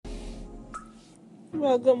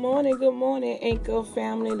Well, good morning, Anchor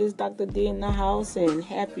family. This is Dr. D in the house, and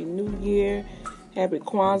Happy New Year. Happy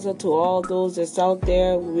Kwanzaa to all those that's out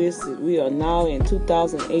there. We are now in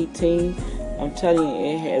 2018. I'm telling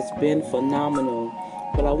you, it has been phenomenal.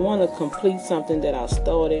 But I want to complete something that I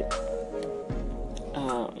started.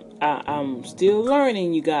 I'm still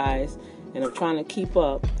learning, you guys, and I'm trying to keep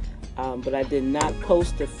up. But I did not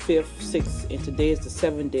post the 5th, 6th, and today is the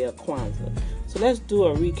 7th day of Kwanzaa. So let's do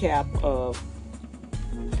a recap of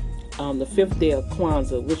the 5th day of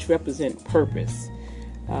Kwanzaa, which represent purpose.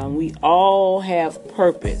 We all have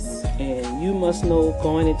purpose, and you must know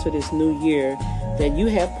going into this new year that you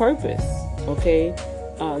have purpose, okay?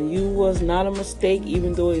 You was not a mistake,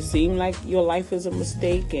 even though it seemed like your life is a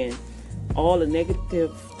mistake, and all the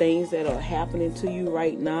negative things that are happening to you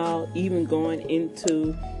right now, even going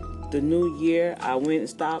into the new year. I went and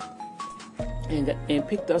stopped and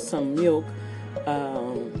picked up some milk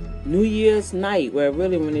New Year's night, where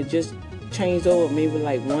really when it just changed over, maybe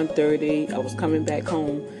like 1:30, I was coming back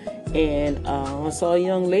home, and I saw a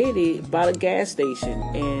young lady by the gas station,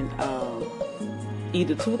 and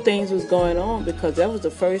either two things was going on, because that was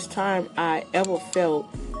the first time I ever felt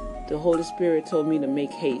the Holy Spirit told me to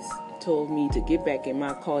make haste, told me to get back in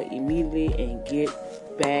my car immediately and get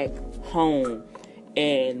back home.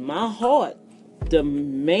 And my heart, the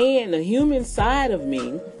human side of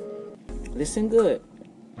me, listen good,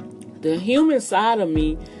 the human side of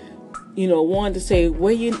me, wanted to say,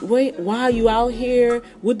 why are you out here?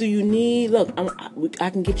 What do you need? Look, I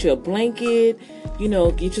can get you a blanket,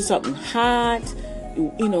 get you something hot.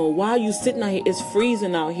 Why are you sitting out here? It's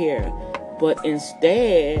freezing out here. But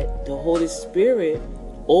instead, the Holy Spirit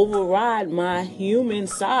override my human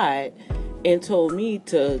side and told me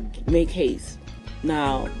to make haste.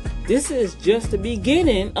 Now, this is just the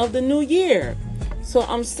beginning of the new year. So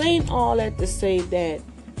I'm saying all that to say that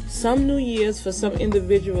some New Year's for some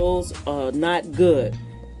individuals are not good.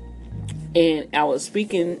 And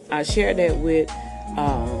I shared that with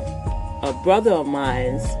a brother of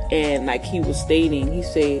mine, and like he was stating, he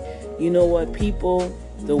said, you know what, people,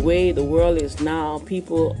 the way the world is now,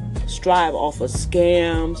 people strive off of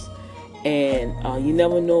scams, and you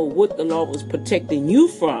never know what the Lord was protecting you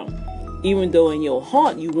from, even though in your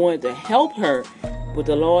heart you wanted to help her, but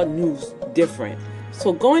the Lord knew different.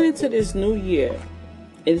 So going into this new year,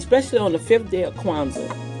 and especially on the 5th day of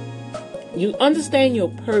Kwanzaa, you understand your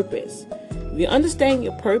purpose. If you understand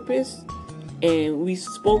your purpose, and we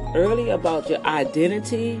spoke earlier about your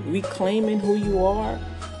identity, reclaiming who you are.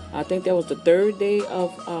 I think that was the 3rd day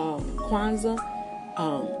of Kwanzaa.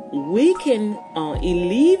 We can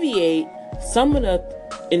alleviate some of the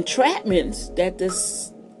entrapments that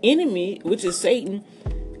this enemy, which is Satan,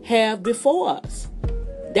 have before us.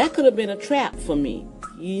 That could have been a trap for me.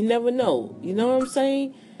 You never know. You know what I'm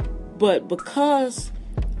saying? But because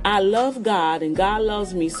I love God, and God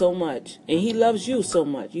loves me so much, and He loves you so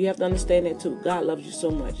much. You have to understand that too. God loves you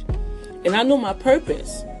so much. And I know my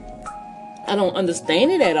purpose. I don't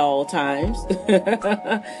understand it at all times.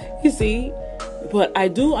 You see? But I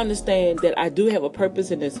do understand that I do have a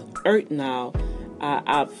purpose in this earth now.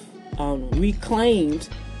 I've reclaimed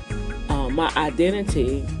my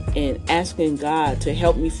identity, and asking God to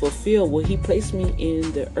help me fulfill what He placed me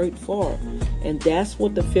in the earth for. And that's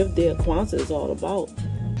what the 5th day of Kwanzaa is all about.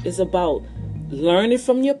 It's about learning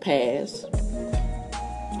from your past.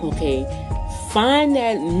 Okay. Find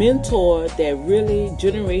that mentor that really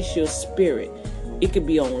generates your spirit. It could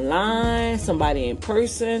be online, somebody in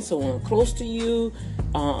person, someone close to you,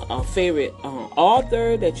 a favorite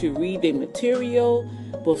author that you read their material.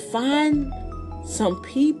 But find some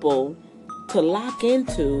people to lock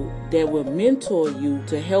into that will mentor you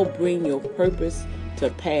to help bring your purpose to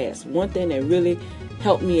pass. One thing that really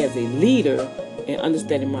helped me as a leader in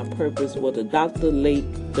understanding my purpose was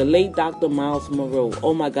the late Dr. Miles Monroe.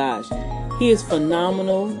 Oh my gosh, he is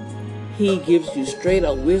phenomenal. He gives you straight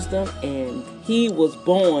up wisdom, and he was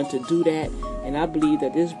born to do that. And I believe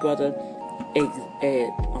that this brother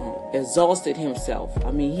exhausted himself.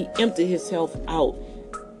 I mean, he emptied himself out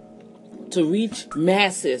to reach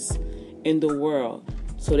masses in the world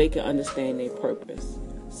so they can understand their purpose.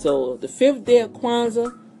 So the 5th day of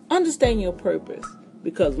Kwanzaa, understand your purpose.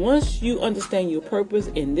 Because once you understand your purpose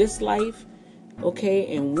in this life,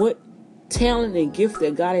 okay, and what talent and gift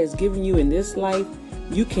that God has given you in this life,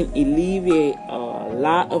 you can alleviate a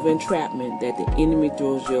lot of entrapment that the enemy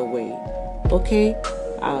throws your way. Okay,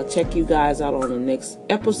 I'll check you guys out on the next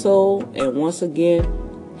episode. And once again,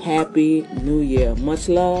 Happy New Year. Much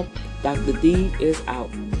love. Dr. D is out.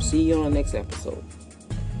 See you on the next episode.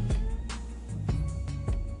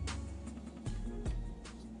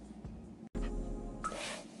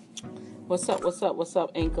 What's up,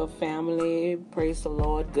 Anchor family? Praise the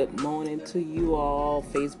Lord. Good morning to you all,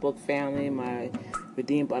 Facebook family, my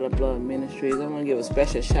Redeemed by the Blood Ministries. I want to give a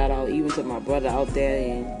special shout out even to my brother out there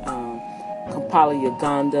in Kampala,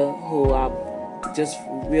 Uganda, who I just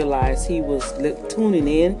realized he was tuning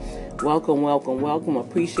in. Welcome.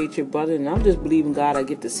 Appreciate you, brother. And I'm just believing God I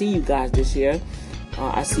get to see you guys this year.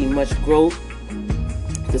 I see much growth.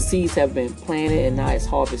 The seeds have been planted and now it's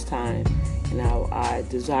harvest time. Now I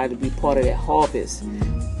desire to be part of that harvest.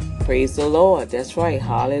 Praise the Lord. That's right.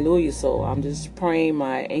 Hallelujah. So I'm just praying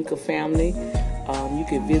my Anchor family. You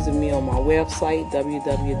can visit me on my website,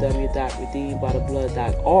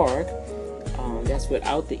 www.redeemedbytheblood.org. That's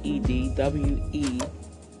without the ED, REDEEM,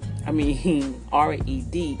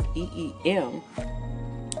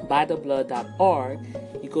 bytheblood.org.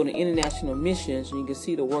 You go to international missions and you can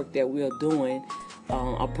see the work that we are doing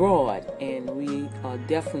abroad, and we are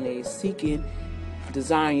definitely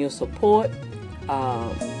desiring your support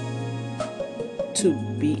to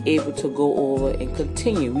be able to go over and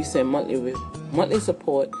continue. We send monthly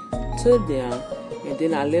support to them, and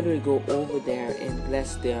then I literally go over there and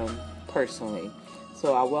bless them personally.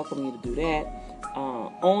 So I welcome you to do that.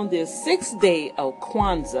 On this 6th day of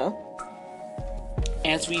Kwanzaa,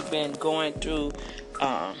 as we've been going through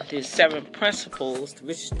the 7 principles,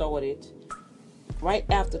 which started right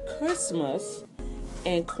after Christmas,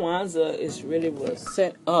 and Kwanzaa was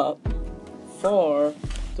set up for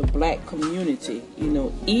the black community.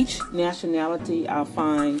 Each nationality I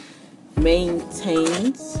find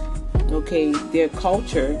maintains, their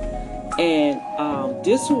culture, and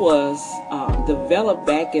this was developed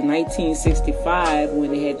back in 1965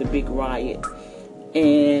 when they had the big riot,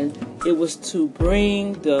 and it was to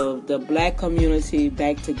bring the black community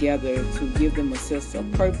back together, to give them a sense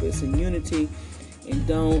of purpose and unity, and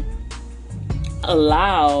don't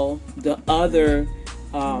allow the other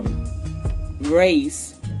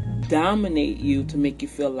race dominate you to make you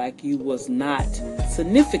feel like you was not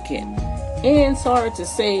significant. And sorry to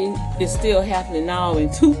say, it's still happening now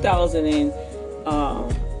in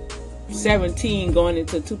 2017 going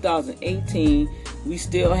into 2018. We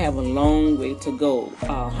still have a long way to go.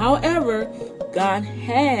 However, God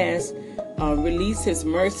has released His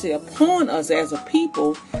mercy upon us as a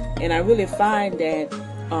people, and I really find that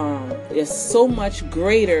there's so much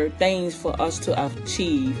greater things for us to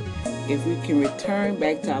achieve if we can return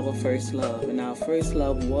back to our first love. And our first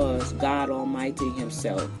love was God Almighty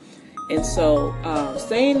Himself. And so,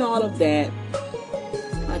 saying all of that,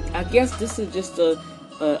 I guess this is just a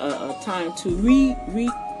time to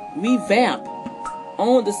revamp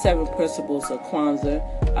on the 7 principles of Kwanzaa.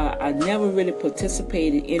 I never really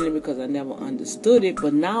participated in it because I never understood it,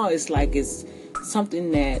 but now it's like it's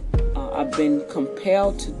something that I've been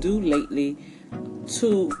compelled to do lately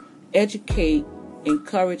to educate,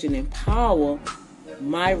 encourage, and empower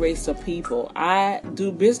my race of people. I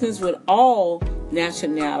do business with all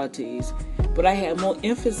nationalities, but I have more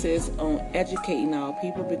emphasis on educating our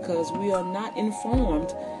people because we are not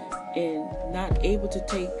informed and not able to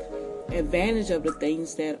take advantage of the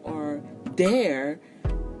things that are there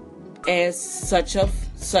as such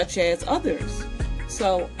as others.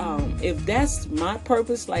 So if that's my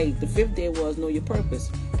purpose, like the 5th day was know your purpose,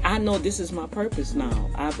 I know this is my purpose now.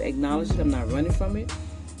 I've acknowledged it. I'm not running from it.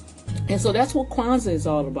 And so that's what Kwanzaa is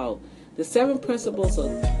all about. The 7 principles of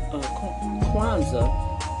Kwanzaa,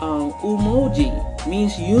 umoja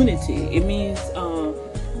means unity. It means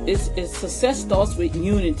it's success starts with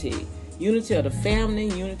unity. Unity of the family,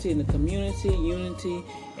 unity in the community, unity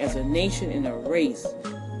as a nation and a race.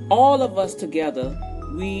 All of us together,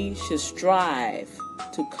 we should strive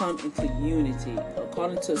to come into unity.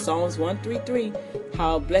 According to Psalms 133,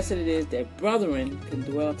 how blessed it is that brethren can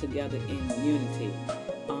dwell together in unity.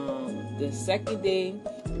 The 2nd day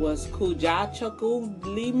was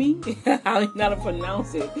Kujachakulimi. I don't know how to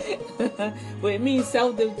pronounce it. But it means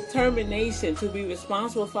self-determination, to be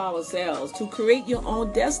responsible for ourselves, to create your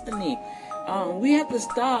own destiny. We have to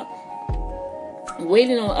stop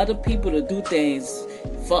waiting on other people to do things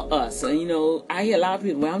for us. And, I hear a lot of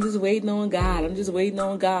people, well, I'm just waiting on God.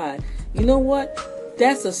 You know what?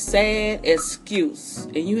 That's a sad excuse.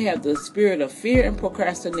 And you have the spirit of fear and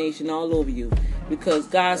procrastination all over you. Because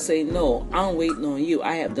God say, no, I'm waiting on you.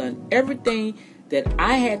 I have done everything that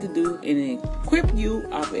I had to do and equip you.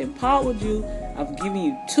 I've empowered you. I've given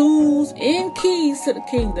you tools and keys to the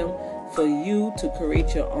kingdom for you to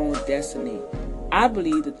create your own destiny. I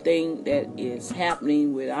believe the thing that is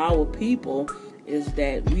happening with our people is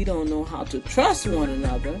that we don't know how to trust one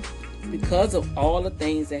another because of all the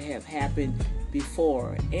things that have happened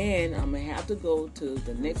before. And I'm going to have to go to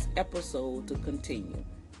the next episode to continue.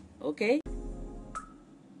 Okay?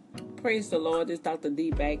 praise the Lord. This is Dr. D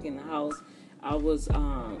back in the house. I was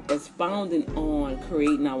expounding on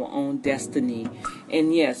creating our own destiny.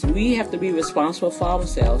 And yes, we have to be responsible for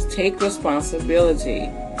ourselves. Take responsibility.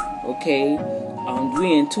 Okay?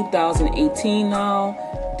 We're in 2018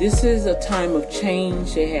 now. This is a time of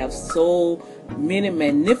change. They have so many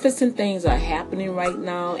magnificent things are happening right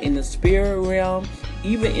now in the spirit realm.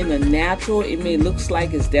 Even in the natural, it may look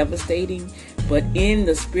like it's devastating. But in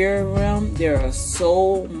the spirit realm, there are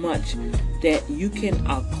so much that you can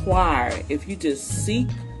acquire if you just seek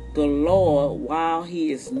the Lord while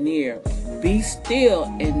He is near. Be still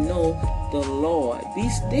and know the Lord. Be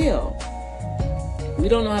still. We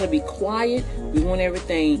don't know how to be quiet. We want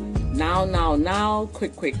everything now,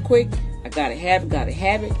 quick. I gotta have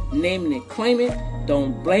it. Name it and claim it.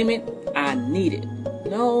 Don't blame it. I need it.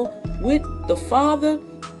 No, with the Father,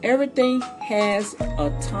 everything has a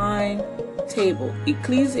timetable.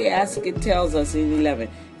 Ecclesiastes tells us in 11,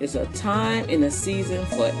 there's a time and a season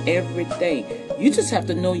for everything. You just have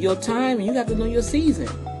to know your time and you have to know your season.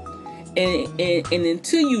 And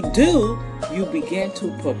until you do, you begin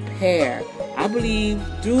to prepare. I believe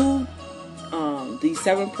through the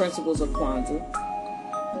 7 principles of Kwanzaa,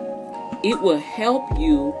 it will help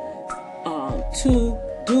you to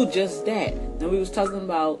do just that. Now we was talking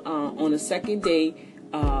about on the second day,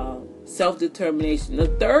 self-determination. The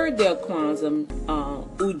third day of Kwanzaa,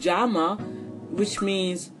 Ujamaa, which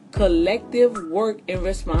means collective work and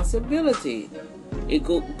responsibility. It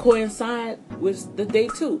coincide with the day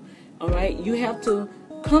 2. All right, you have to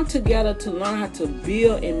come together to learn how to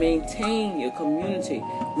build and maintain your community.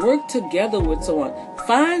 Work together with someone.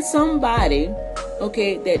 Find somebody,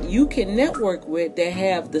 okay, that you can network with that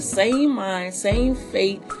have the same mind, same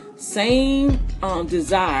faith, same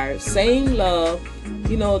desire, same love.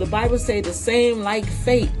 You know, the Bible says the same like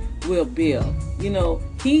faith will build. You know,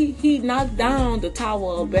 he knocked down the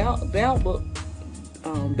Tower of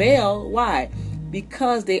Baal. Why?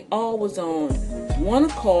 Because they all was on one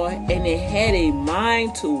accord and they had a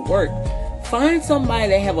mind to work. Find somebody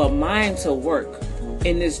that have a mind to work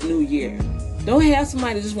in this new year. Don't have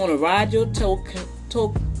somebody that just want to ride your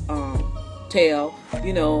tail,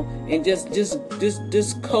 you know, and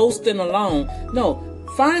just coasting along. No,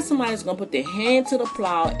 find somebody that's gonna put their hand to the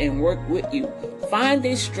plow and work with you. Find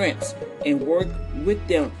their strengths and work with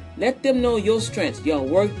them. Let them know your strengths. Y'all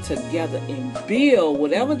work together and build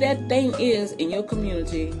whatever that thing is in your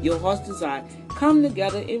community, your heart's desire. Come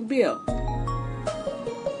together and build.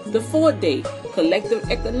 The 4th day,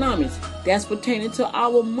 collective economics. That's pertaining to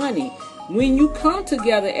our money. When you come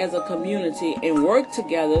together as a community and work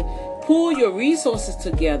together, pull your resources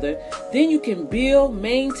together, then you can build,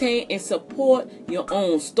 maintain, and support your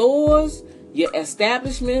own stores, your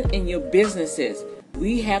establishment, and your businesses.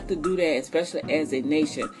 We have to do that, especially as a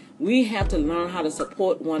nation. We have to learn how to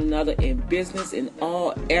support one another in business in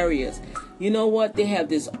all areas. You know what? They have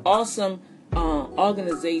this awesome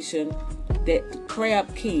organization, that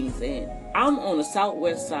Crab Kings, and I'm on the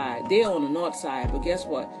southwest side. They're on the north side. But guess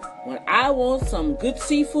what? When I want some good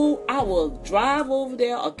seafood, I will drive over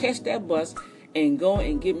there or catch that bus and go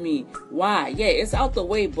and get me. Why? Yeah, it's out the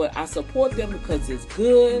way, but I support them because it's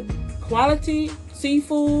good quality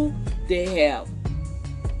seafood. They have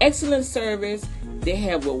excellent service. They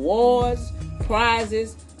have rewards,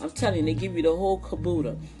 prizes. I'm telling you, they give you the whole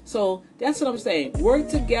caboodle. So that's what I'm saying. Work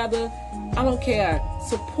together. I don't care.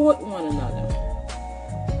 Support one another.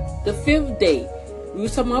 The 5th day, we were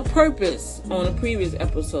talking about purpose on a previous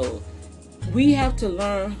episode. We have to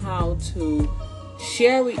learn how to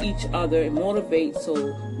share with each other and motivate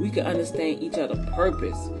so we can understand each other's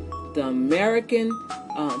purpose. The American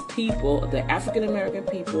people, the African American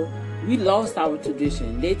people, we lost our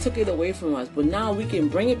tradition. They took it away from us, but now we can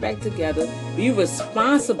bring it back together, be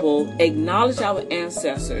responsible, acknowledge our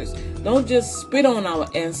ancestors. Don't just spit on our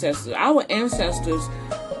ancestors. Our ancestors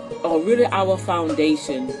are really our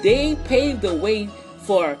foundation. They paved the way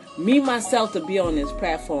for me, myself, to be on this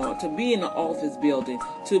platform, to be in the office building,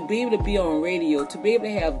 to be able to be on radio, to be able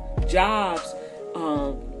to have jobs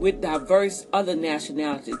with diverse other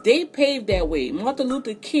nationalities. They paved that way. Martin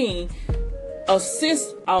Luther King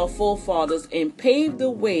assists our forefathers and paved the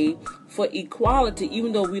way for equality,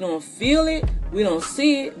 even though we don't feel it, we don't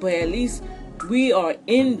see it, but at least we are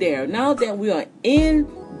in there. Now that we are in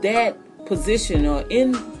that position or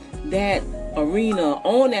in that arena,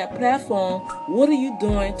 on that platform, what are you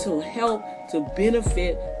doing to help to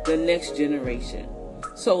benefit the next generation?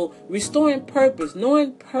 So restoring purpose,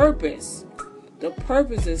 knowing purpose. The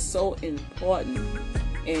purpose is so important,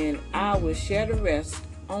 and I will share the rest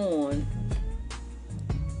on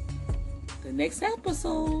the next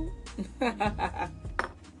episode.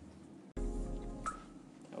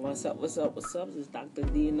 What's up? What's up? What's up? This is Dr.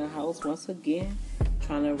 D in the house once again,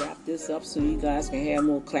 trying to wrap this up so you guys can have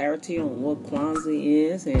more clarity on what Kwanzaa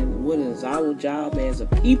is and what is our job as a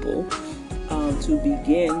people to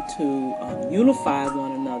begin to unify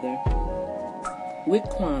one another with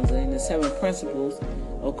Kwanzaa and the 7 principles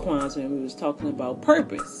of Kwanzaa. And we was talking about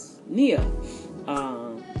purpose, Nia.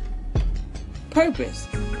 Purpose.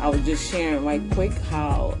 I was just sharing right quick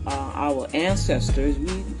how our ancestors,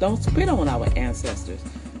 we don't spit on our ancestors.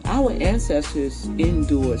 Our ancestors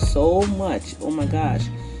endured so much, oh my gosh,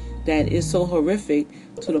 that is so horrific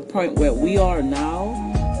to the point where we are now.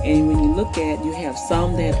 And when you look at, you have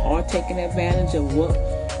some that are taking advantage of what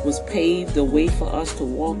was paved the way for us to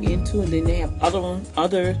walk into, and then they have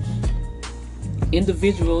other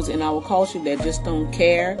individuals in our culture that just don't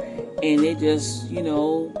care, and they just,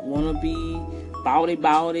 want to be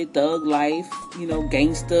bowdy, thug life,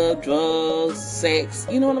 gangster, drugs, sex,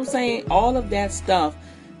 you know what I'm saying? All of that stuff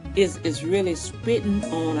is really spitting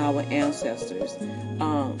on our ancestors.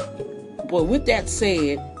 But with that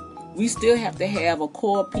said, we still have to have a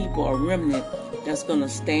core people, a remnant that's going to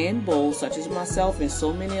stand bold, such as myself and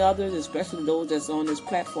so many others, especially those that's on this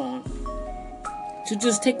platform, to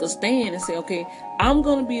just take a stand and say, okay, I'm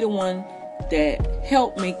going to be the one that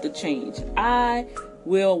help make the change. I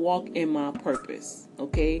will walk in my purpose,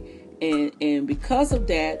 okay? And because of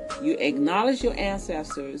that, you acknowledge your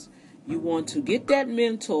ancestors. You want to get that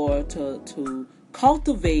mentor to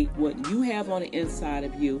cultivate what you have on the inside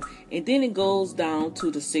of you. And then it goes down to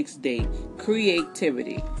the 6th day,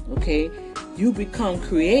 creativity, okay? You become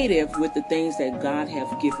creative with the things that God has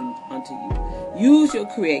given unto you. Use your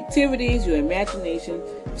creativities, your imagination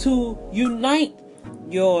to unite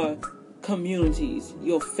your communities,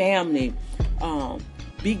 your family.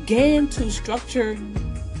 Began to structure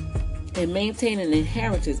and maintain an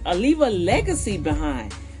inheritance, or leave a legacy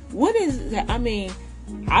behind. What is that? I mean,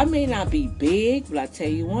 I may not be big, but I tell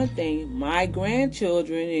you one thing, my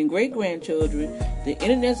grandchildren and great-grandchildren, the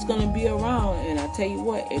internet's going to be around, and I tell you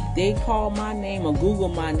what, if they call my name or Google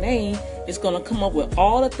my name, it's going to come up with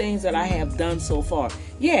all the things that I have done so far.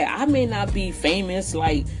 Yeah, I may not be famous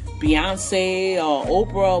like Beyonce or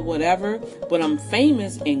Oprah or whatever, but I'm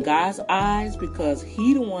famous in God's eyes because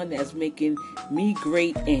He the one that's making me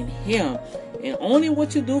great in Him. And only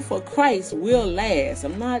what you do for Christ will last.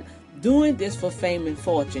 I'm not doing this for fame and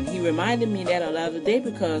fortune. He reminded me that the other day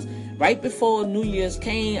because right before New Year's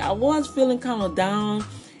came, I was feeling kind of down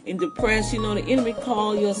and depressed. The enemy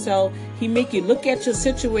call yourself. He make you look at your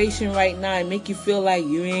situation right now and make you feel like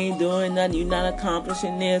you ain't doing nothing. You're not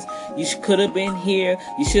accomplishing this. You could have been here.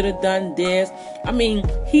 You should have done this. I mean,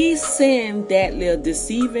 he's sent that little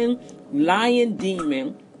deceiving, lying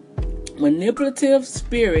demon, manipulative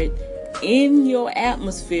spirit in your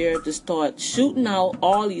atmosphere to start shooting out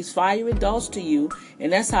all these fiery darts to you.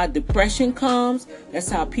 And that's how depression comes. That's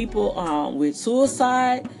how people with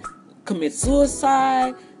suicide commit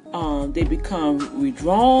suicide. They become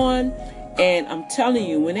withdrawn. And I'm telling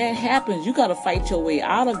you, when that happens, you got to fight your way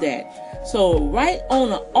out of that. So right on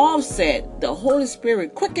the offset, the Holy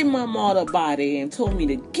Spirit quickened my mortal body and told me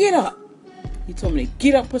to get up. He told me to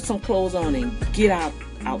get up, put some clothes on, and get out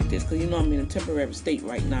this. Because I'm in a temporary state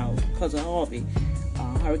right now because of Harvey,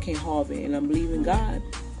 Hurricane Harvey. And I'm believing God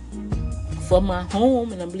for my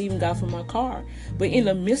home, and I'm believing God for my car. But in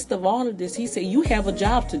the midst of all of this, He said, you have a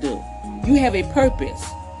job to do. You have a purpose.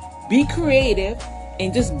 Be creative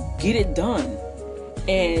and just get it done.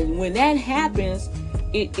 And when that happens,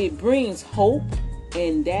 it brings hope,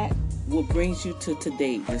 and that what brings you to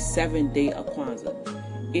today, the 7th day of Kwanzaa.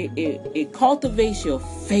 It cultivates your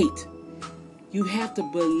faith. You have to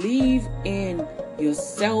believe in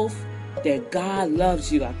yourself that God loves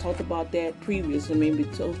you. I talked about that previously, maybe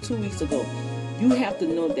 2 weeks ago. You have to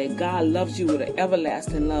know that God loves you with an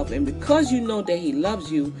everlasting love. And because you know that He loves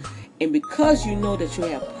you, and because you know that you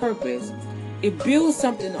have purpose, it builds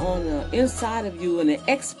something on the inside of you, and an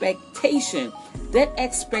expectation. That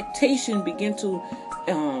expectation begins to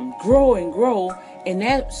grow and grow, and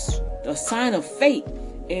that's a sign of faith.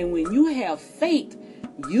 And when you have faith,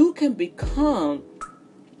 you can become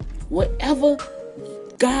whatever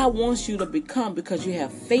God wants you to become because you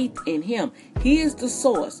have faith in Him. He is the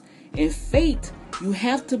source. And faith, you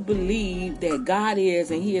have to believe that God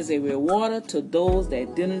is, and He is a rewarder to those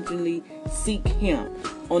that diligently seek Him.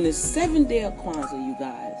 On the 7th day of Kwanzaa, you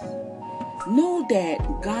guys, know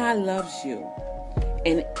that God loves you.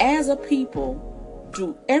 And as a people,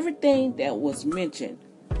 through everything that was mentioned,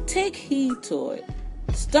 take heed to it.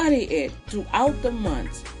 Study it throughout the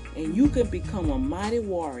months, and you can become a mighty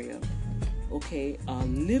warrior, okay? A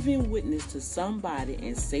living witness to somebody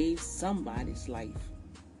and save somebody's life.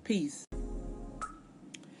 Peace.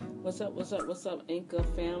 What's up, Anchor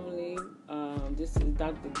family? This is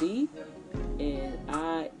Dr. D, and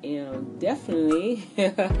I am definitely,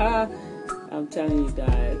 I'm telling you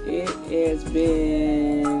guys, it has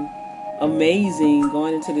been amazing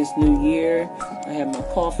going into this new year. I have my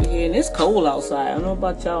coffee here, and it's cold outside. I don't know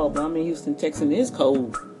about y'all, but I'm in Houston, Texas, and it's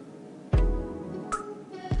cold.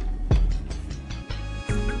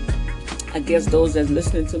 I guess those that's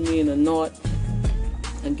listening to me in the north,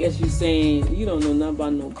 I guess you saying you don't know nothing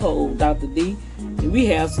about no cold, Dr. D. And we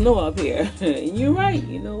have snow up here. And you're right.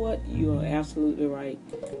 You know what? You are absolutely right.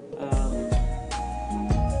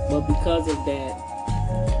 But because of that,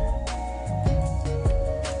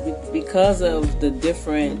 because of the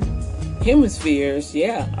different hemispheres,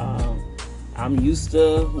 I'm used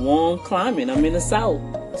to warm climate. I'm in the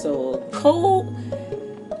south. So cold,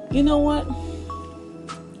 you know what?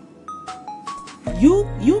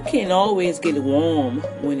 You can always get warm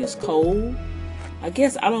when it's cold. I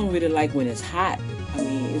guess I don't really like when it's hot. I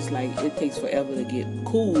mean, it's like it takes forever to get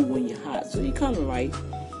cool when you're hot. So you're kind of right.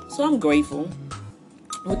 So I'm grateful.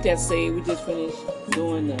 With that said, we just finished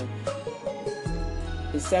doing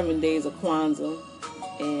the 7 days of Kwanzaa.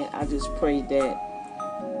 And I just pray that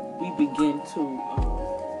we begin to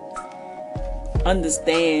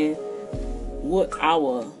understand what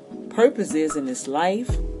our purpose is in this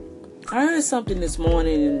life. I heard something this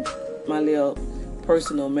morning in my little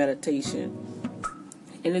personal meditation.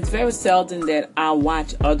 And it's very seldom that I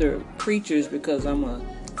watch other preachers because I'm a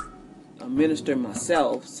minister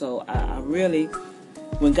myself. So I really,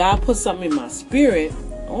 when God puts something in my spirit,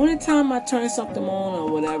 the only time I turn something on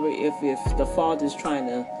or whatever, if the Father's trying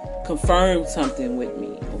to confirm something with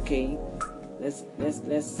me, okay?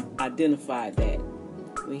 Let's identify that.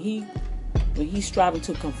 When he's striving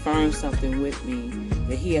to confirm something with me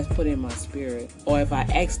that he has put in my spirit, or if I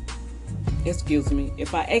ask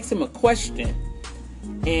him a question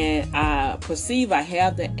and I perceive I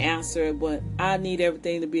have the answer, but I need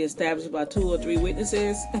everything to be established by 2 or 3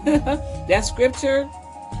 witnesses, that's scripture.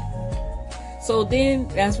 So then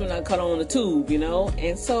that's when I cut on the tube,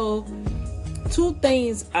 and so 2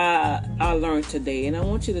 things I learned today, and I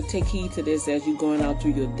want you to take heed to this as you're going out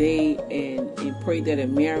through your day, and pray that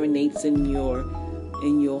it marinates in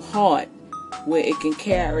your heart, where it can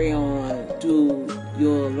carry on through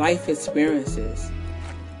your life experiences.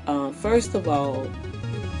 First of all,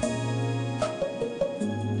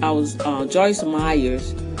 Joyce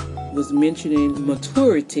Myers was mentioning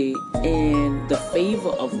maturity and the favor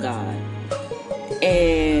of God.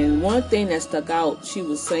 And one thing that stuck out, she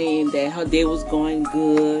was saying that her day was going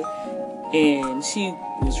good, and she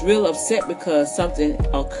was real upset because something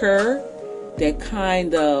occurred that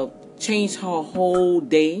kind of changed her whole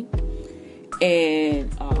day.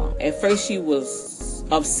 And at first she was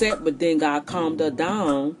upset, but then God calmed her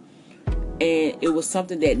down, and it was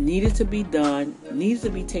something that needed to be done, needed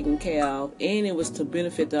to be taken care of, and it was to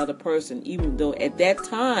benefit the other person, even though at that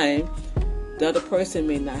time the other person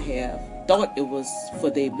may not have thought it was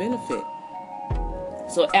for their benefit.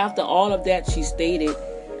 So after all of that, she stated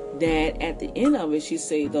that at the end of it, she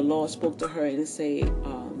said the Lord spoke to her and said,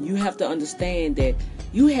 you have to understand that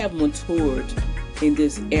you have matured in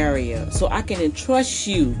this area, so I can entrust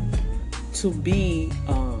you to be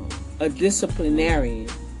a disciplinarian,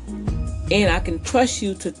 and I can trust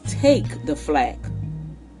you to take the flack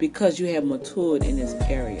because you have matured in this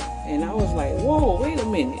area. And I was like, whoa, wait a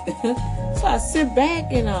minute. So I sit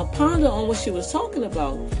back and ponder on what she was talking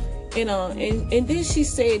about. And then she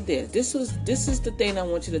said this is the thing I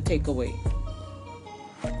want you to take away.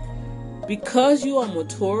 Because you are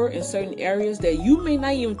mature in certain areas that you may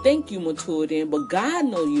not even think you matured in, but God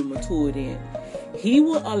knows you matured in, He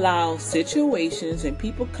will allow situations and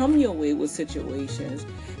people come your way with situations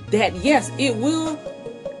that, yes, it will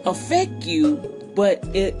affect you, but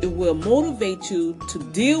it will motivate you to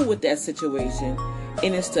deal with that situation,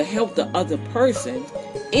 and it's to help the other person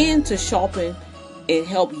and to sharpen and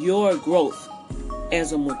help your growth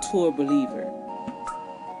as a mature believer.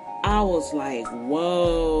 I was like,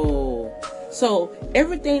 whoa. So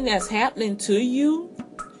everything that's happening to you,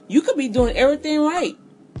 you could be doing everything right.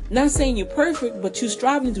 Not saying you're perfect, but you're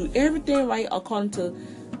striving to do everything right according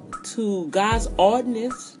to God's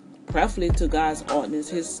ordinance, preferably to God's ordinance,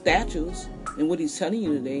 His statutes, and what He's telling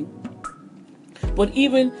you today. But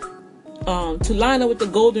even to line up with the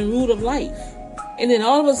golden rule of life. And then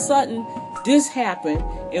all of a sudden, this happened.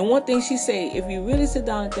 And one thing she said, if you really sit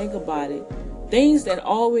down and think about it, things that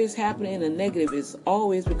always happen in a negative is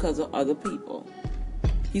always because of other people.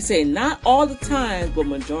 He said, not all the times, but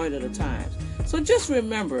majority of the times. So just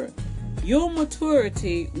remember, your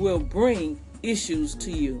maturity will bring issues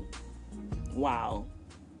to you. Wow.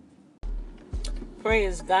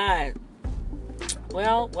 Praise God.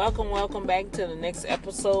 Well, welcome back to the next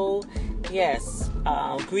episode. Yes,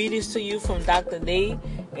 greetings to you from Dr. D,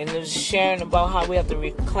 and just sharing about how we have to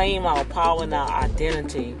reclaim our power and our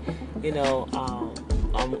identity. I'm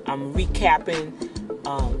recapping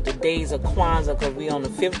the days of Kwanzaa because we're on the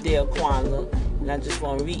 5th day of Kwanzaa, and I just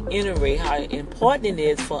want to reiterate how important it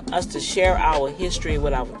is for us to share our history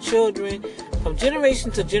with our children from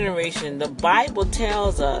generation to generation. The Bible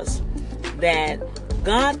tells us that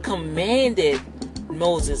God commanded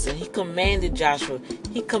Moses and he commanded Joshua.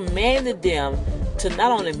 He commanded them to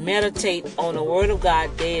not only meditate on the word of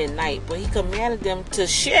God day and night, but he commanded them to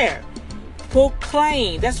share,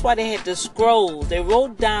 proclaim. That's why they had the scrolls. They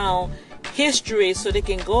wrote down history so they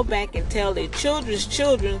can go back and tell their children's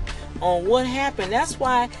children on what happened. That's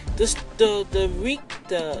why the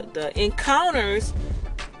encounters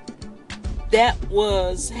that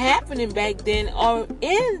was happening back then are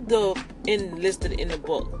listed in the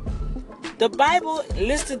book. The Bible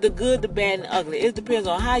listed the good, the bad, and the ugly. It depends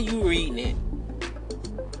on how you reading it.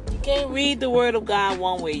 You can't read the word of God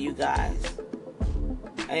one way, you guys.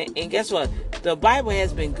 And guess what? The Bible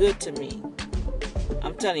has been good to me.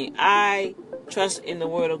 I'm telling you, I trust in the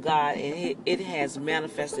word of God, and it has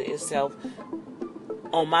manifested itself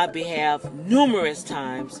on my behalf numerous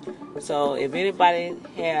times. So if anybody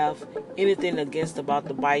have anything against about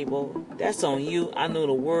the Bible, that's on you. I know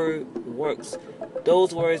the word works.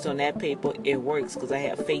 Those words on that paper, it works because I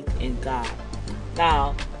have faith in God.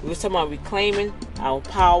 Now, we were talking about reclaiming our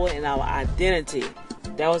power and our identity.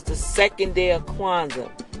 That was the 2nd day of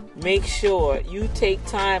Kwanzaa. Make sure you take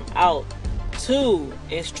time out to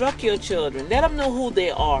instruct your children. Let them know who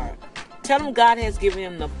they are. Tell them God has given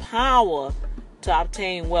them the power to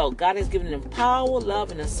obtain wealth. God has given them power,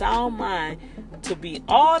 love, and a sound mind to be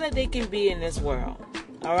all that they can be in this world.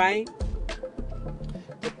 All right?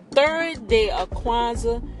 The 3rd day of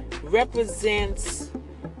Kwanzaa represents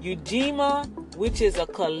Ujima, which is a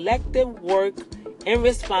collective work and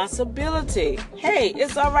responsibility. Hey,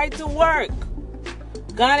 it's all right to work.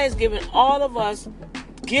 God has given all of us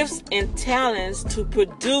gifts and talents to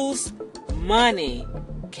produce money,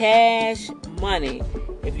 cash money.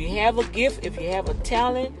 If you have a gift, if you have a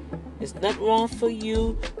talent, it's nothing wrong for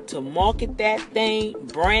you to market that thing,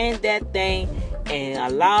 brand that thing, and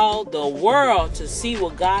allow the world to see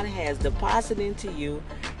what God has deposited into you.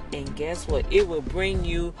 And guess what? It will bring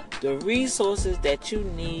you the resources that you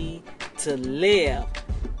need to live.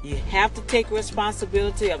 You have to take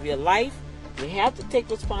responsibility of your life. You have to take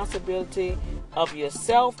responsibility of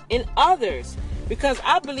yourself and others. Because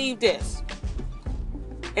I believe this.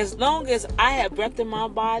 As long as I have breath in my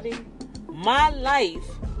body, my life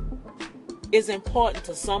is important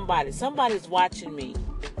to somebody. Somebody's watching me.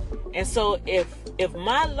 And so if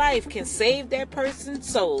my life can save that person's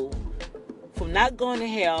soul from not going to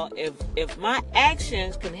hell, if my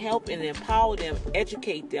actions can help and empower them,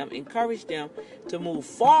 educate them, encourage them to move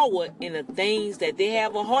forward in the things that they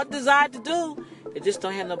have a heart desire to do, they just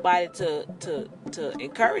don't have nobody to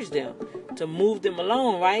encourage them, to move them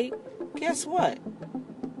along, right? Guess what?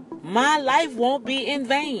 My life won't be in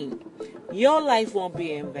vain. Your life won't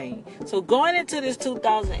be in vain. So going into this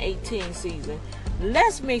 2018 season,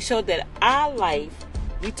 let's make sure that our life,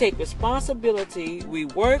 we take responsibility. We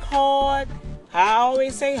work hard. I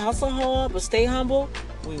always say hustle hard, but stay humble.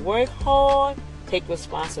 We work hard, take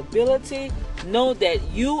responsibility. Know that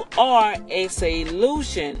you are a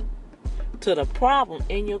solution to the problem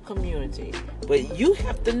in your community. But you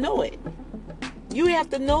have to know it. You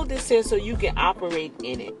have to know this here so you can operate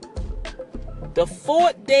in it. The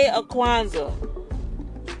 4th day of Kwanzaa,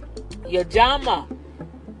 Yajama,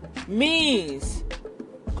 means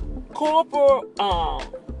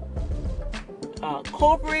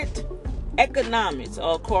corporate economics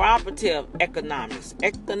or cooperative economics.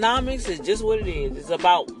 Economics is just what it is. It's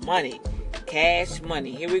about money, cash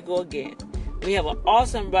money. Here we go again. We have an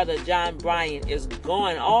awesome brother, John Bryan, is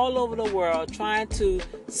going all over the world trying to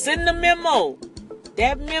send a memo.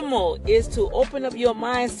 That memo is to open up your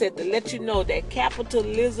mindset to let you know that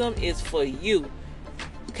capitalism is for you.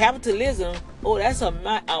 Capitalism, oh, that's a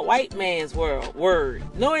white man's word.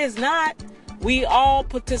 No, it's not. We all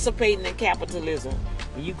participating in capitalism.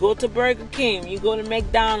 When you go to Burger King, when you go to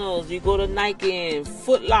McDonald's, you go to Nike and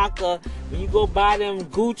Foot Locker, when you go buy them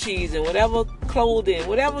Gucci's and whatever clothing,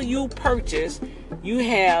 whatever you purchase, you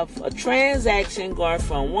have a transaction going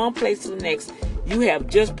from one place to the next. You have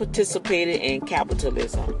just participated in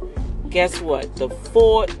capitalism. Guess what? The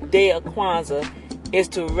 4th day of Kwanzaa is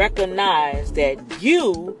to recognize that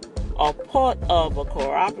you are part of a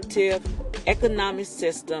cooperative economic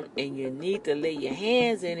system and you need to lay your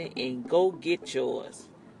hands in it and go get yours.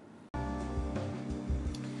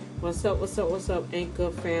 What's up,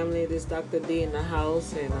 Anchor family? This Dr. D in the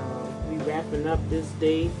house, and we wrapping up this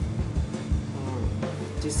day,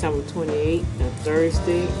 December 28th, and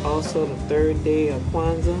Thursday, also the third day of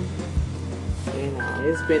Kwanzaa. And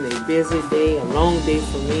it's been a busy day, a long day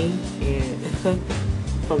for me. And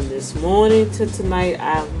from this morning to tonight,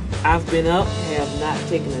 I've been up, have not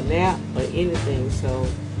taken a nap or anything. So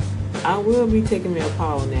I will be taking me a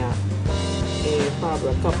power nap in probably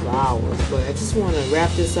a couple of hours. But I just want to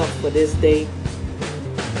wrap this up for this day,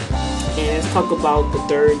 and let's talk about the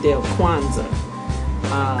third day of Kwanzaa.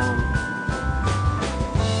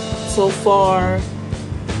 So far,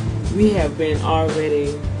 we have been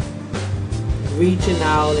already reaching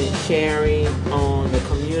out and sharing on the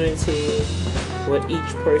community, what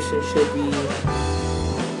each person should be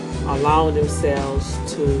allowing themselves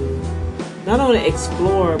to not only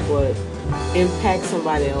explore but impact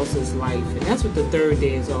somebody else's life. And that's what the third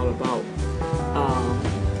day is all about.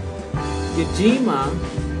 Yajima,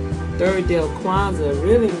 third day of Kwanzaa,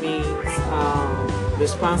 really means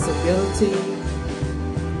responsibility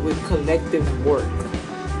with collective work.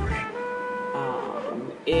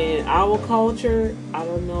 In our culture, I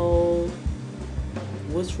don't know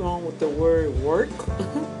what's wrong with the word work.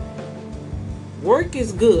 Work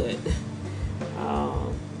is good.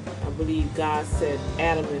 I believe God set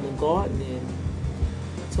Adam in the garden and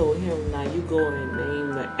told him, now you go and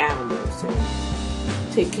name the animals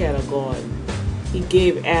and take care of the garden. He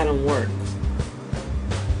gave Adam work.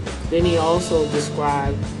 Then he also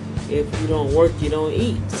described, if you don't work, you don't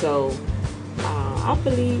eat. So I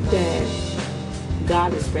believe that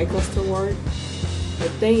God expects us to work. The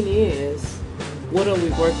thing is, what are we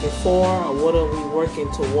working for, or what are we working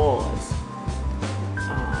towards?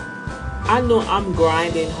 I know I'm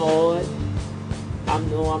grinding hard. I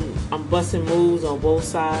know I'm busting moves on both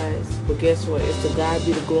sides. But guess what? It's to God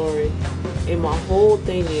be the glory. And my whole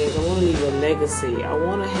thing is, I want to leave a legacy. I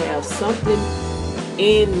want to have something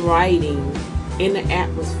in writing, in the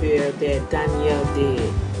atmosphere that Danielle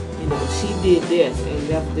did. You know, she did this and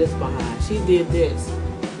left this behind. She did this.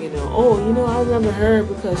 You know, I remember her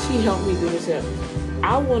because she helped me do this.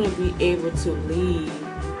 I want to be able to leave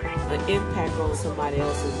an impact on somebody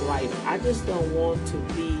else's life. I just don't want to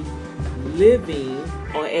be living,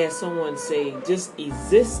 or as someone say, just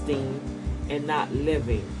existing and not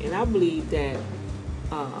living. And I believe that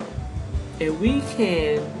if we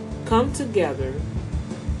can come together,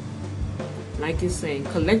 like you're saying,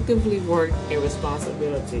 collectively work in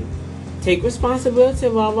responsibility. Take responsibility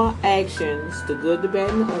of all our actions, the good, the bad,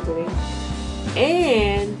 and the ugly,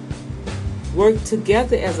 and work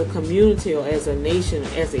together as a community or as a nation,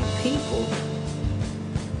 as a people,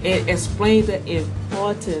 and explain the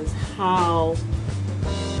importance how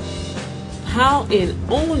and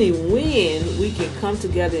only when we can come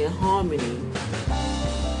together in harmony,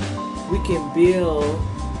 we can build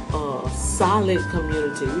a solid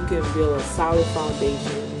community. We can build a solid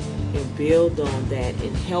foundation and build on that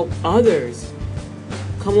and help others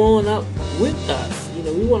come on up with us. You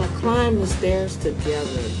know, we want to climb the stairs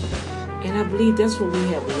together. And I believe that's what we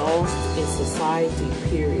have lost in society,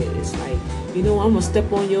 period. It's like, I'm going to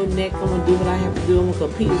step on your neck. I'm going to do what I have to do. I'm going to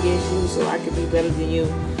compete against you so I can be better than you.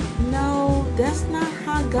 No, that's not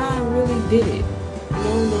how God really did it.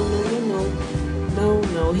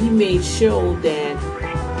 No. He made sure that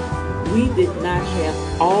we did not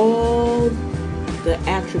have all the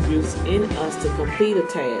attributes in us to complete a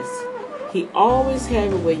task. He always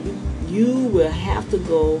had it where you will have to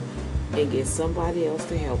go and get somebody else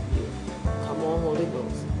to help you. Come on, Holy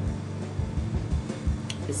Ghost.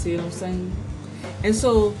 You see what I'm saying? And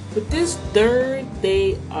so, with this third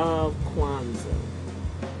day of Kwanzaa,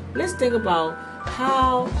 let's think about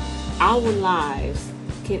how our lives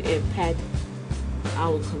can impact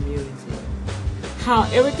our community. How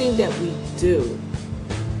everything that we do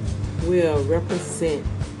will represent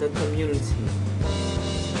the community.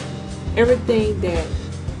 Everything that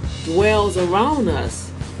dwells around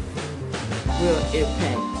us will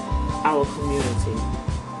impact our community.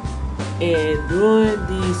 And during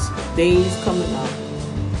these days coming up,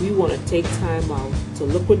 we want to take time out to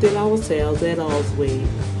look within ourselves and always.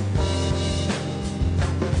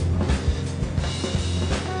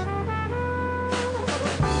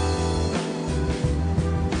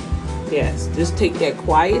 Yes, just take that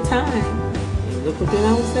quiet time and look within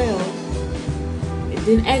ourselves, and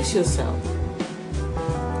then ask yourself,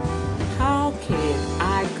 how can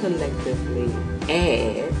I collectively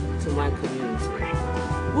add to my community?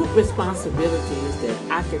 What responsibilities that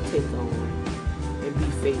I can take on and be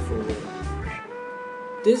faithful with?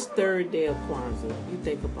 This third day of Kwanzaa, you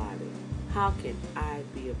think about it. How can I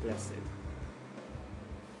be a blessing?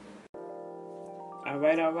 All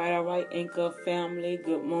right, Anchor family.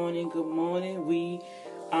 Good morning.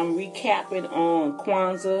 I'm recapping on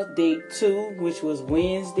Kwanzaa Day 2, which was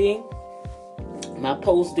Wednesday. My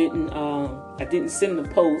post I didn't send the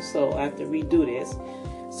post, so I have to redo this.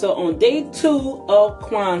 So on Day 2 of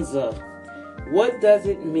Kwanzaa, what does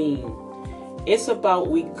it mean? It's about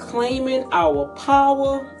reclaiming our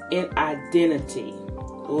power and identity.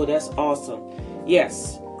 Oh, that's awesome.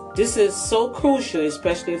 Yes, this is so crucial,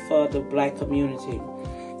 especially for the Black community.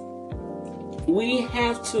 We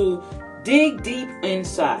have to dig deep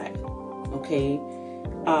inside, okay?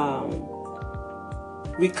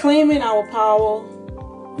 Reclaiming our power,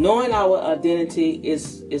 knowing our identity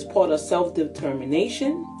is part of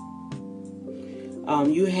self-determination.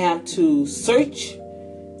 You have to search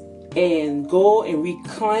and go and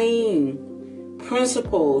reclaim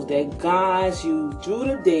principles that guide you through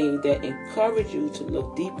the day, that encourage you to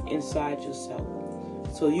look deep inside yourself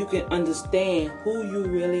so you can understand who you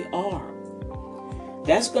really are.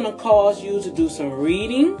 That's going to cause you to do some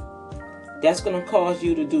reading. That's going to cause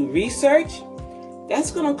you to do research. That's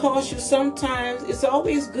going to cause you sometimes. It's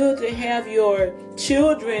always good to have your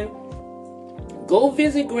children go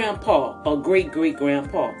visit grandpa or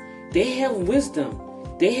great-great-grandpa. They have wisdom.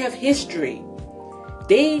 They have history.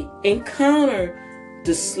 They encounter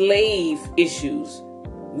the slave issues.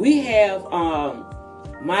 We have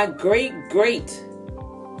my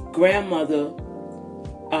great-great-grandmother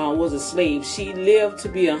was a slave. She lived to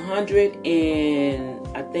be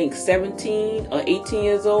 17 or 18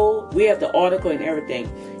 years old. We have the article and everything.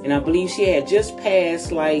 And I believe she had just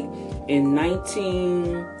passed like in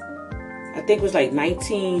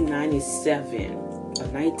 1997 or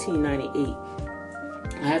 1998.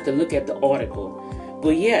 I have to look at the article.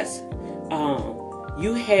 But yes,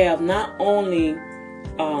 you have not only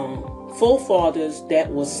forefathers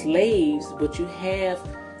that were slaves, but you have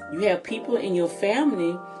people in your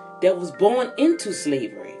family that was born into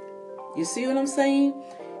slavery. You see what I'm saying?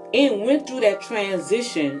 And went through that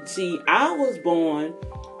transition. See, I was born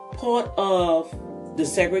part of the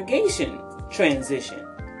segregation transition.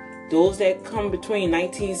 Those that come between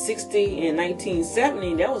 1960 and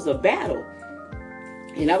 1970, that was a battle.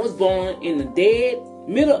 And I was born in the dead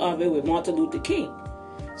middle of it with Martin Luther King.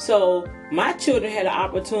 So my children had an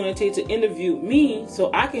opportunity to interview me so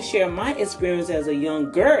I can share my experience as a young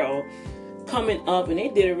girl coming up, and they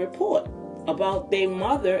did a report about their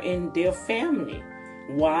mother and their family.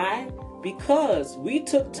 Why? Because we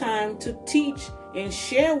took time to teach and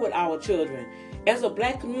share with our children. As a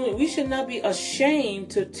Black community, we should not be ashamed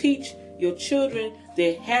to teach your children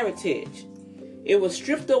their heritage. It was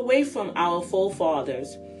stripped away from our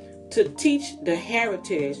forefathers to teach the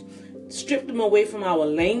heritage, stripped them away from our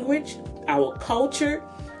language, our culture,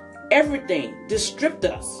 everything. This stripped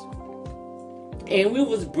us. And we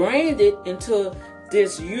was branded into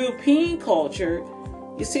this European culture.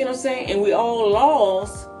 You see what I'm saying? And we all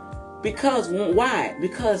lost because, why?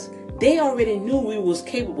 Because they already knew we was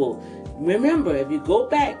capable. Remember, if you go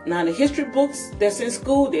back, now the history books that's in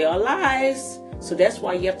school, they are lies. So that's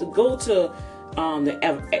why you have to go to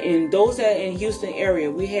in those that are in Houston area,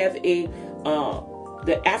 we have the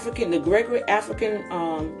Gregory African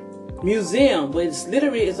Museum, but it's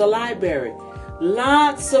literally a library.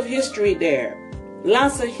 Lots of history there.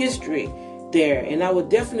 And I would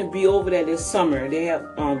definitely be over there this summer. They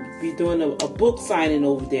have be doing a book signing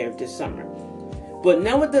over there this summer. But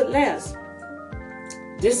nevertheless,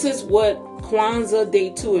 this is what Kwanzaa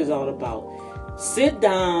Day 2 is all about. Sit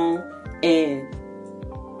down and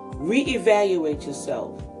reevaluate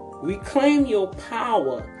yourself. Reclaim your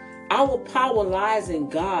power. Our power lies in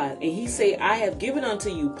God. And He said, I have given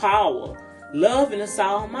unto you power, love, and a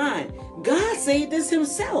sound mind. God said this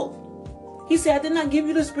Himself. He said, I did not give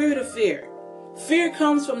you the spirit of fear. Fear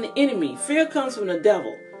comes from the enemy. Fear comes from the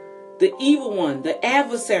devil, the evil one, the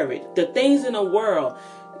adversary, the things in the world,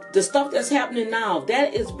 the stuff that's happening now.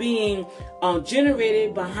 That is being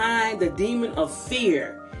generated behind the demon of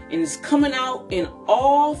fear. And it's coming out in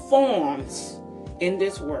all forms in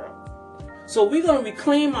this world. So we're going to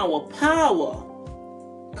reclaim our power.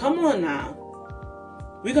 Come on now.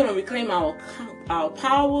 We're going to reclaim our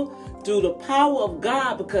power through the power of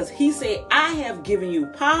God, because He said, I have given you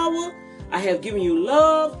power, I have given you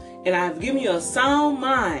love, and I have given you a sound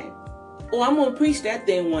mind. Oh, I'm going to preach that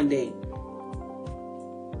thing one day.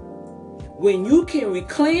 When you can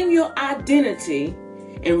reclaim your identity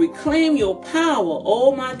and reclaim your power,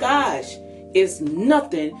 oh my gosh, it's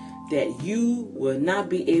nothing that you will not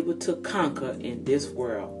be able to conquer in this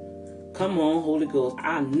world. Come on, Holy Ghost.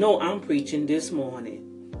 I know I'm preaching this morning.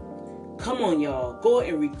 Come on, y'all. Go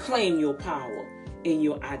and reclaim your power and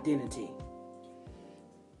your identity.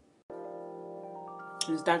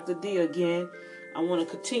 Promotions, Dr. D again. I want to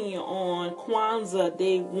continue on Kwanzaa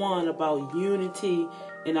Day 1 about unity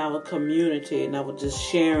in our community. And I was just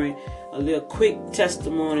sharing a little quick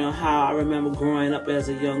testimony on how I remember growing up as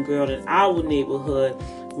a young girl in our neighborhood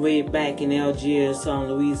way back in Algiers,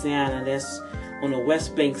 Louisiana. That's on the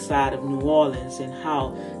West Bank side of New Orleans, and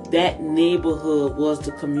how that neighborhood was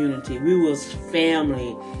the community. We was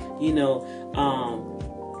family, you know.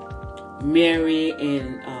 Mary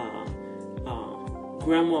and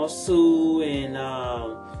Grandma Sue and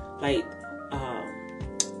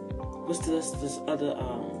what's this other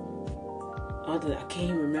I can't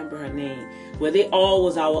even remember her name. Well, they all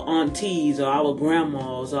was our aunties or our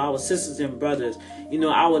grandmas or our sisters and brothers. You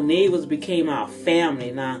know, our neighbors became our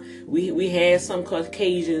family. Now we had some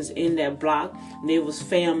Caucasians in that block. They was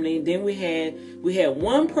family. Then we had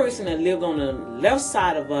one person that lived on the left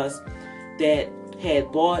side of us that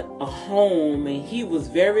had bought a home, and he was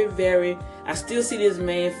very, very, I still see this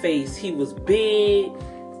man's face. He was big,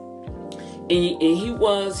 and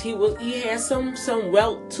he had some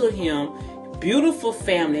wealth to him. Beautiful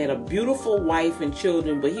family, had a beautiful wife and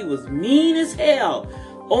children, but he was mean as hell.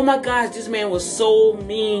 Oh my gosh, this man was so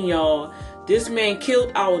mean, y'all. This man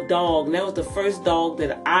killed our dog, and that was the first dog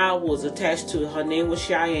that I was attached to. Her name was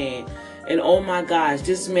Cheyenne. And oh my gosh,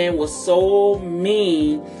 this man was so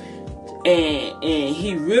mean. And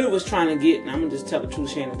he really was trying to get, and I'm going to just tell the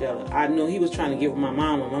truth, Shanadella. I know he was trying to get with my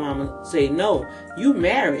mama. My mama said, no, you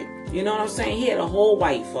married. You know what I'm saying? He had a whole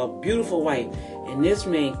wife, a beautiful wife. And this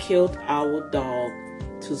man killed our dog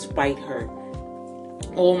to spite her.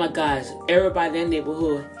 Oh my gosh. Everybody in that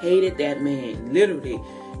neighborhood hated that man. Literally.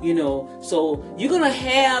 You know, so you're going to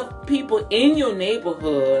have people in your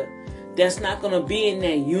neighborhood that's not going to be in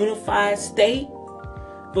that unified state.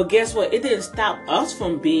 But guess what? It didn't stop us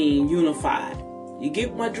from being unified. You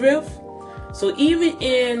get my drift? So even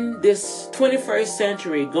in this 21st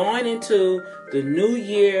century, going into the new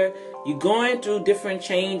year, you're going through different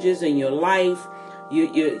changes in your life.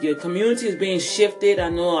 Your community is being shifted. I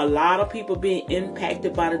know a lot of people being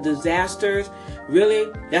impacted by the disasters. Really,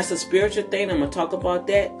 that's a spiritual thing. I'm going to talk about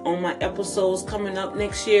that on my episodes coming up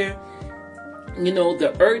next year. You know,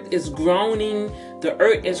 the earth is groaning. The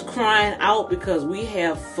earth is crying out because we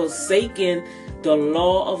have forsaken the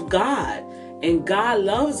law of God. And God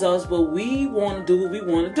loves us, but we want to do what we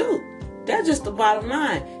want to do. That's just the bottom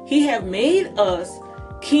line. He have made us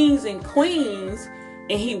kings and queens,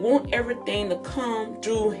 and he wants everything to come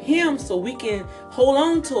through him so we can hold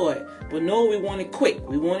on to it. But no, we want it quick.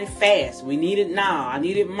 We want it fast. We need it now. I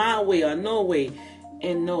need it my way or no way.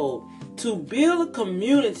 And no, to build a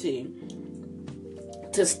community,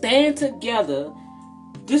 to stand together,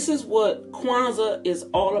 this is what Kwanzaa is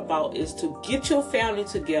all about, is to get your family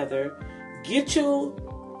together, get your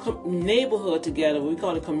neighborhood together. We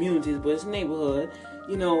call it communities, but it's neighborhood,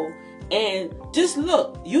 you know, and just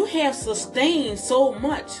look, you have sustained so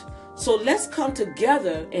much. So let's come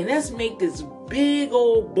together and let's make this big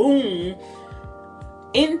old boom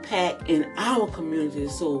impact in our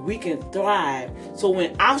communities so we can thrive. So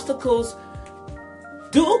when obstacles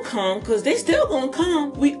do come, because they still gonna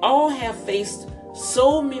come. We all have faced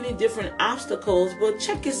so many different obstacles, but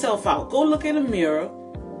check yourself out. Go look in the mirror,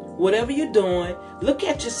 whatever you're doing, look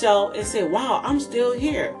at yourself and say, wow, I'm still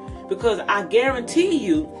here. Because I guarantee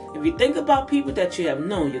you, if you think about people that you have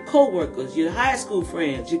known, your co-workers, your high school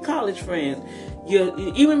friends, your college friends,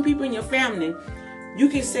 even people in your family, you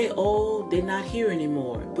can say, oh, they're not here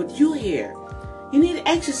anymore, but you're here. You need to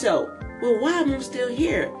ask yourself, well, why am I still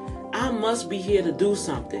here? I must be here to do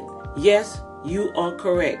something. Yes, you are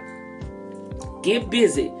correct. Get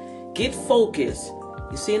busy. Get focused.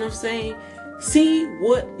 You see what I'm saying? See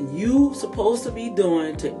what you supposed to be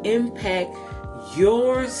doing to impact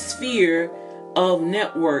your sphere of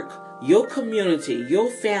network, your community, your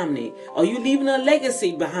family. Are you leaving a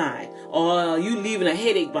legacy behind? Or are you leaving a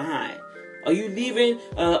headache behind? Are you leaving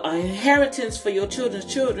an inheritance for your children's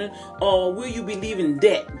children? Or will you be leaving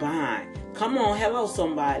debt behind? Come on, hello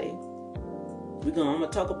somebody. I'm going to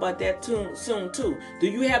talk about that soon too. Do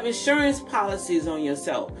you have insurance policies on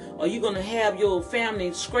yourself? Are you going to have your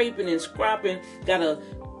family scraping and scrapping? Got to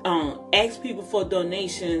ask people for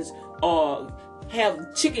donations or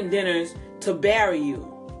have chicken dinners to bury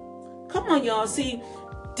you? Come on, y'all. See,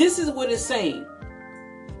 this is what it's saying.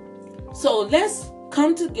 So let's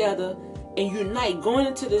come together and unite going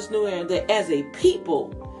into this new era that as a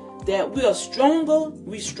people, that we are stronger,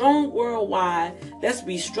 we strong worldwide. Let's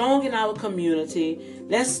be strong in our community.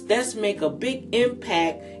 Let's make a big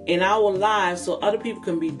impact in our lives so other people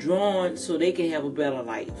can be drawn so they can have a better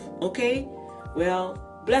life. Okay? Well,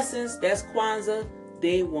 blessings. That's Kwanzaa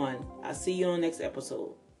Day 1. I'll see you on the next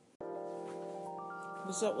episode.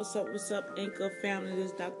 What's up, Anchor family? This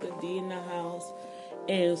is Dr. D in the house.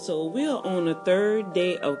 And so we are on the third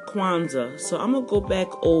day of Kwanzaa. So I'm going to go back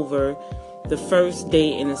over the first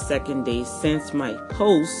day and the second day since my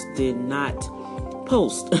post did not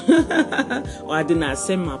post. Or I did not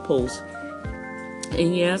send my post.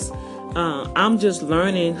 And yes, I'm just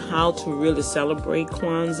learning how to really celebrate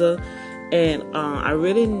Kwanzaa. And I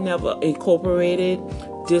really never incorporated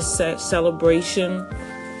this celebration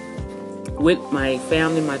with my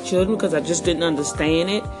family, my children, because I just didn't understand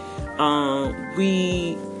it.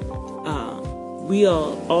 We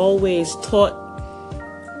are always taught.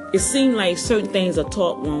 It seems like certain things are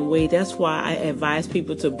taught one way. That's why I advise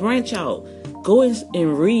people to branch out, go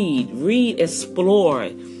and read, explore,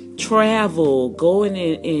 travel, go in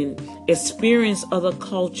and experience other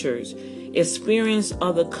cultures, experience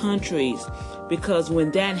other countries, because when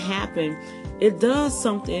that happens, it does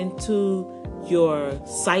something to your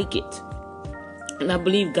psyche. And I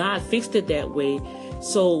believe God fixed it that way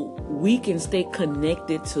so we can stay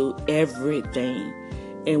connected to everything.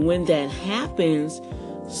 And when that happens,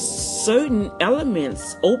 certain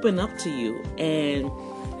elements open up to you. And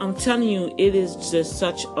I'm telling you, it is just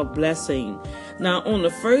such a blessing. Now, on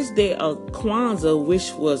the first day of Kwanzaa,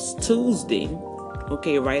 which was Tuesday,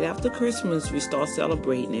 okay, right after Christmas, we start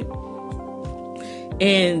celebrating it.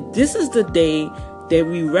 And this is the day that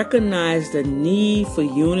we recognize the need for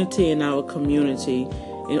unity in our community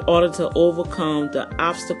in order to overcome the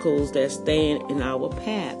obstacles that stand in our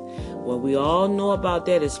path. Well, we all know about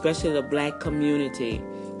that, especially the Black community.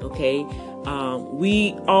 Okay,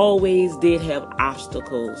 we always did have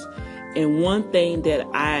obstacles. And one thing that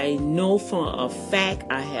I know for a fact,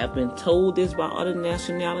 I have been told this by other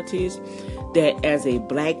nationalities, that as a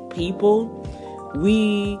Black people,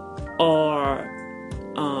 we are,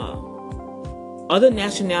 other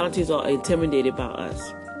nationalities are intimidated by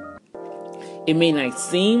us. It may not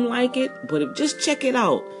seem like it, but just check it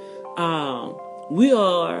out. We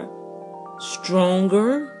are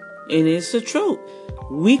stronger, and it's the truth.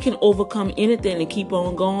 We can overcome anything and keep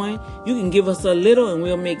on going. You can give us a little and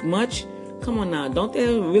we'll make much. Come on now. Don't that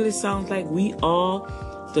really sound like we are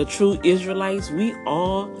the true Israelites? We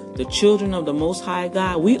are the children of the Most High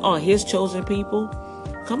God. We are His chosen people.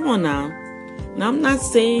 Come on now. Now, I'm not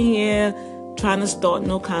saying here trying to start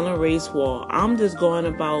no kind of race war. I'm just going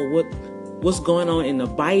about what's going on in the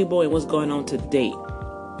Bible and what's going on today.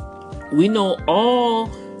 We know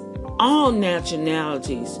all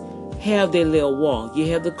nationalities have their little war.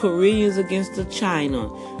 You have the Koreans against the China.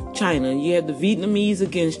 You have the Vietnamese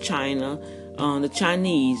against China, the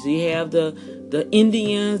Chinese. You have the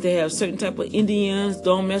Indians. They have certain type of Indians.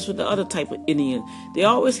 Don't mess with the other type of Indian. They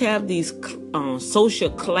always have these social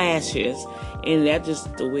clashes, and that's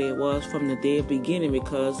just the way it was from the day of beginning.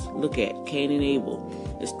 Because look at Cain and Abel.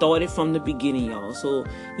 It started from the beginning, y'all. So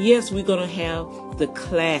yes, we're gonna have the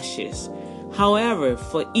clashes. However,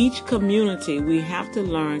 for each community, we have to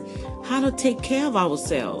learn how to take care of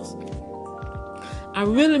ourselves. I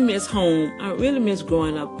really miss home. I really miss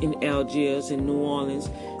growing up in Algiers and New Orleans,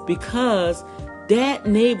 because that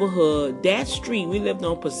neighborhood, that street, we lived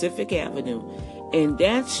on Pacific Avenue, and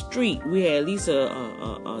that street, we had at least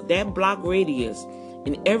that block radius,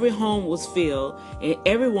 and every home was filled, and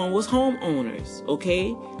everyone was homeowners,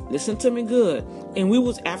 okay? Listen to me good. And we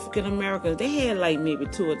was African Americans. They had like maybe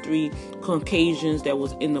 2 or 3 Caucasians that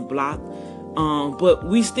was in the block. But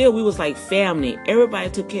we was like family. Everybody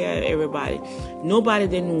took care of everybody. Nobody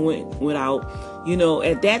didn't went out. You know,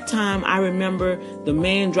 at that time, I remember the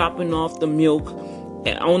man dropping off the milk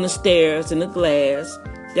on the stairs in the glass.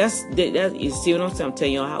 That's you see what I'm saying? I'm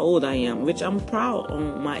telling you how old I am, which I'm proud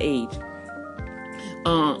on my age.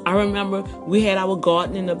 I remember we had our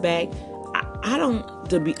garden in the back.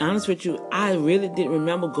 To be honest with you, I really didn't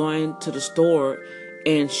remember going to the store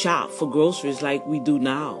and shop for groceries like we do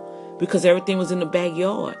now, because everything was in the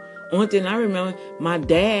backyard. Only thing I remember, my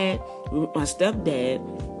stepdad,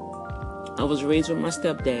 I was raised with my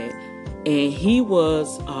stepdad, and he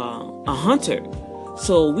was a hunter.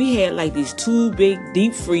 So we had like these 2 big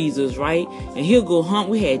deep freezers, right? And he'll go hunt.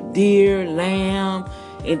 We had deer, lamb,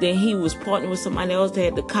 and then he was partnering with somebody else that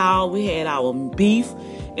had the cow. We had our beef.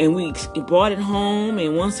 And we brought it home,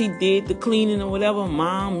 and once he did the cleaning or whatever,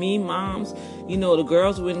 moms, you know, the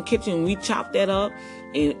girls were in the kitchen, we chopped that up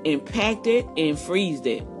and packed it and freezed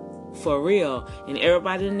it for real. And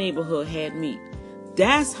everybody in the neighborhood had meat.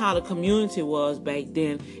 That's how the community was back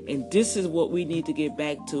then. And this is what we need to get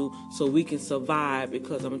back to so we can survive,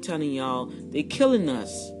 because I'm telling y'all, they're killing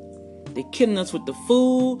us. They're killing us with the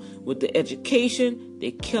food, with the education.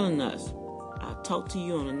 They're killing us. I'll talk to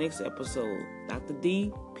you on the next episode. Dr.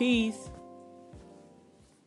 D, peace.